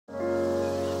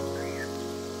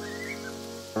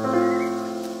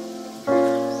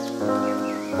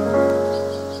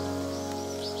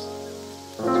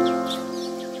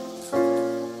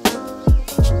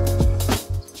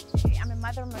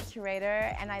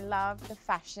curator, and I love the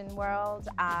fashion world.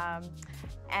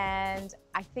 And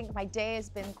I think my day has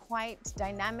been quite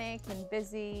dynamic and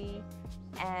busy,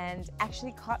 and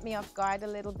actually caught me off guard a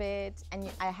little bit. And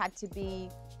I had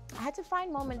to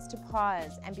find moments to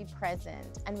pause and be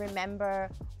present and remember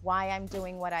why I'm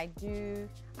doing what I do.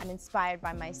 I'm inspired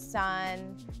by my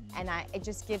son, and it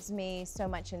just gives me so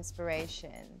much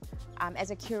inspiration.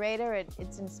 As a curator,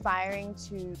 it's inspiring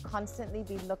to constantly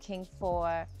be looking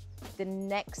for the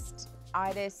next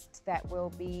artist that will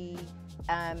be,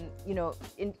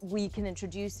 we can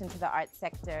introduce into the art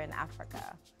sector in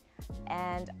Africa.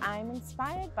 And I'm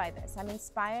inspired by this. I'm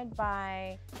inspired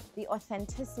by the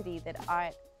authenticity that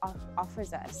art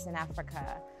offers us in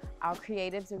Africa. Our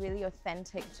creatives are really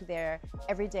authentic to their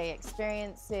everyday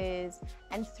experiences,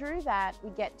 and through that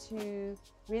we get to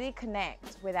really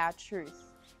connect with our truth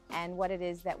and what it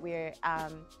is that we're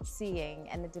seeing,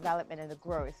 and the development and the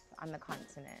growth on the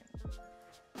continent.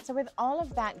 So with all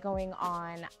of that going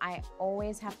on, I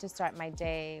always have to start my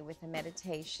day with a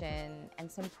meditation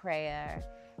and some prayer.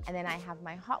 And then I have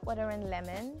my hot water and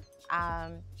lemon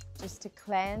just to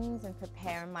cleanse and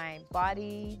prepare my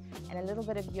body, and a little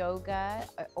bit of yoga.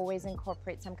 I always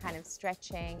incorporate some kind of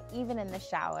stretching, even in the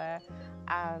shower,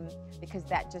 because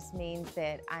that just means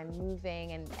that I'm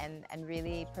moving and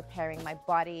really preparing my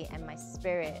body and my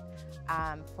spirit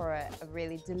for a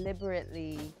really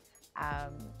deliberately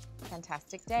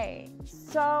fantastic day.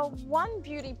 So one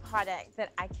beauty product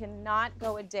that I cannot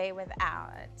go a day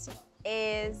without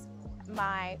is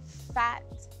my fat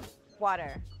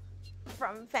water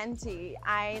from Fenty.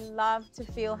 I love to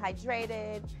feel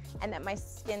hydrated and that my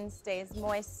skin stays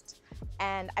moist,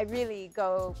 and I really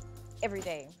go every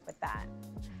day with that.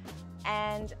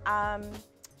 And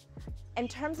in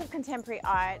terms of contemporary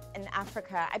art in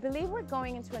Africa, I believe we're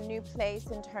going into a new place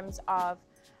in terms of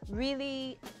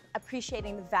really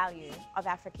appreciating the value of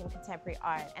African contemporary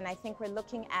art. And I think we're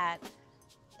looking at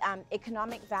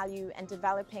economic value and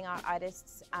developing our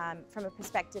artists from a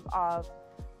perspective of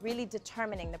really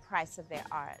determining the price of their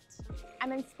art.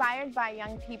 I'm inspired by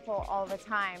young people all the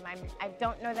time. I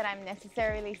don't know that I'm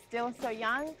necessarily still so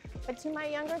young, but to my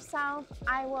younger self,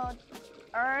 I will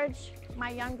urge my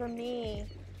younger me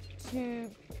to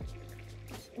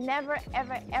never,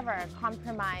 ever, ever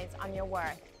compromise on your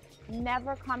worth.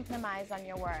 Never compromise on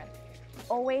your worth.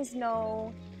 Always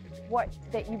know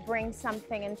that you bring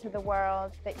something into the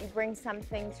world, that you bring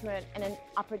something to an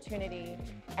opportunity,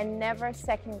 and never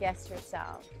second guess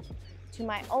yourself. To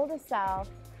my older self,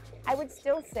 I would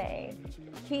still say,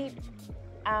 keep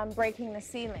breaking the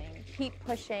ceiling, keep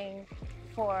pushing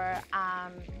for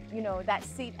that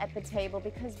seat at the table,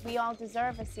 because we all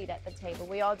deserve a seat at the table.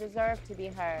 We all deserve to be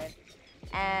heard.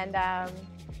 And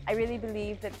I really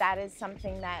believe that that is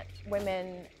something that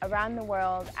women around the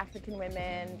world, African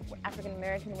women, African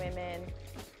American women,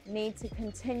 need to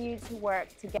continue to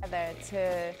work together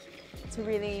to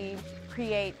really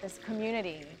create this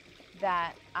community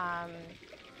that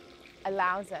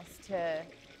allows us to,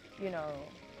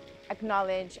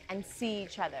 acknowledge and see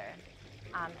each other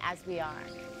as we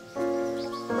are.